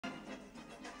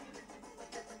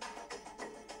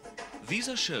These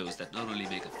are shows that not only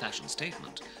make a fashion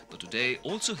statement, but today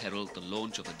also herald the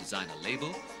launch of a designer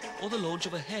label, or the launch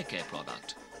of a hair care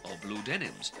product, or blue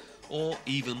denims, or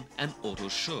even an auto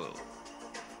show.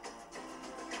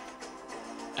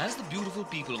 As the beautiful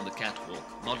people on the catwalk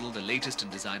model the latest in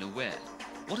designer wear,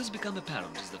 what has become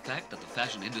apparent is the fact that the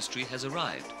fashion industry has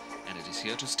arrived and it is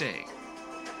here to stay.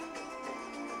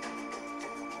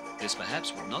 This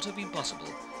perhaps would not have been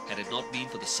possible had it not been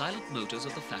for the silent motors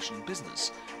of the fashion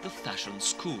business, the fashion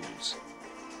schools.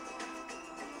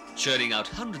 Churning out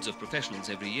hundreds of professionals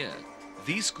every year,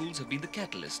 these schools have been the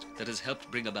catalyst that has helped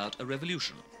bring about a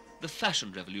revolution, the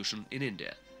fashion revolution in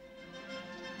India.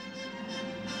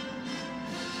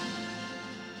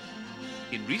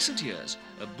 In recent years,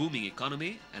 a booming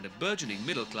economy and a burgeoning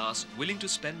middle class willing to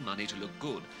spend money to look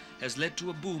good has led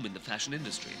to a boom in the fashion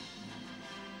industry.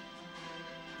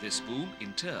 This boom,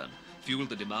 in turn, fueled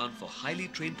the demand for highly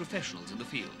trained professionals in the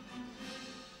field.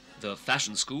 The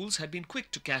fashion schools had been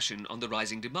quick to cash in on the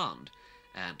rising demand,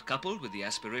 and coupled with the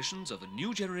aspirations of a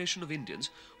new generation of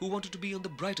Indians who wanted to be on the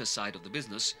brighter side of the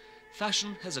business,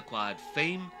 fashion has acquired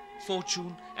fame,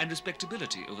 fortune and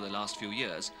respectability over the last few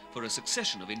years for a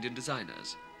succession of Indian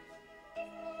designers.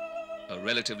 A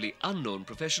relatively unknown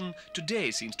profession today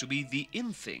seems to be the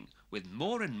in thing, with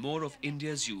more and more of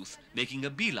India's youth making a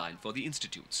beeline for the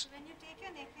institutes. When you take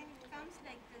your neckline, it comes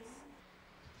like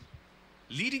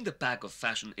this. Leading the pack of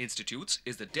fashion institutes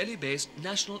is the Delhi-based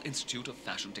National Institute of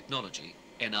Fashion Technology,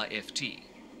 NIFT.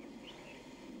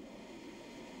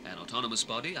 An autonomous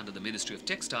body under the Ministry of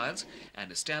Textiles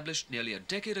and established nearly a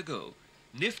decade ago,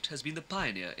 NIFT has been the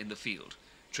pioneer in the field,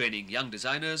 training young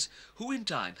designers who in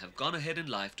time have gone ahead in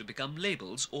life to become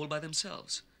labels all by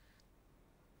themselves.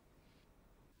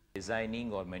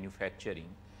 Designing or manufacturing,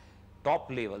 top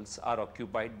levels are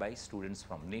occupied by students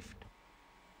from NIFT.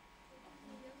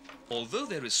 Although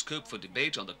there is scope for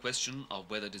debate on the question of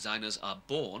whether designers are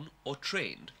born or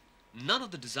trained, none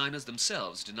of the designers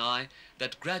themselves deny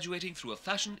that graduating through a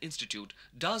fashion institute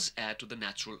does add to the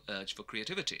natural urge for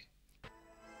creativity.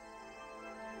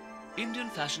 Indian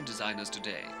fashion designers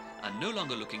today are no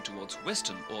longer looking towards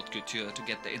Western haute couture to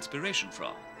get their inspiration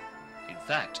from. In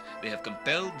fact, they have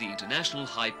compelled the international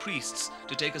high priests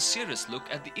to take a serious look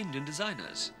at the Indian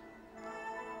designers.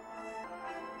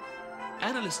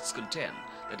 Analysts contend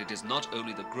that it is not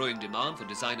only the growing demand for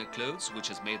designer clothes which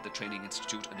has made the training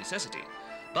institute a necessity,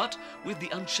 but with the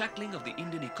unshackling of the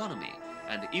Indian economy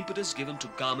and the impetus given to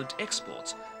garment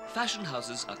exports, fashion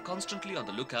houses are constantly on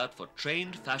the lookout for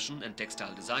trained fashion and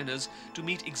textile designers to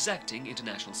meet exacting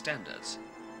international standards.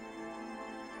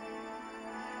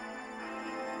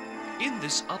 In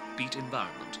this upbeat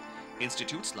environment,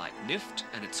 institutes like NIFT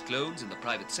and its clones in the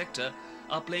private sector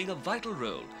are playing a vital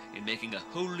role in making a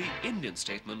wholly Indian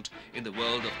statement in the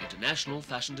world of international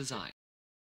fashion design.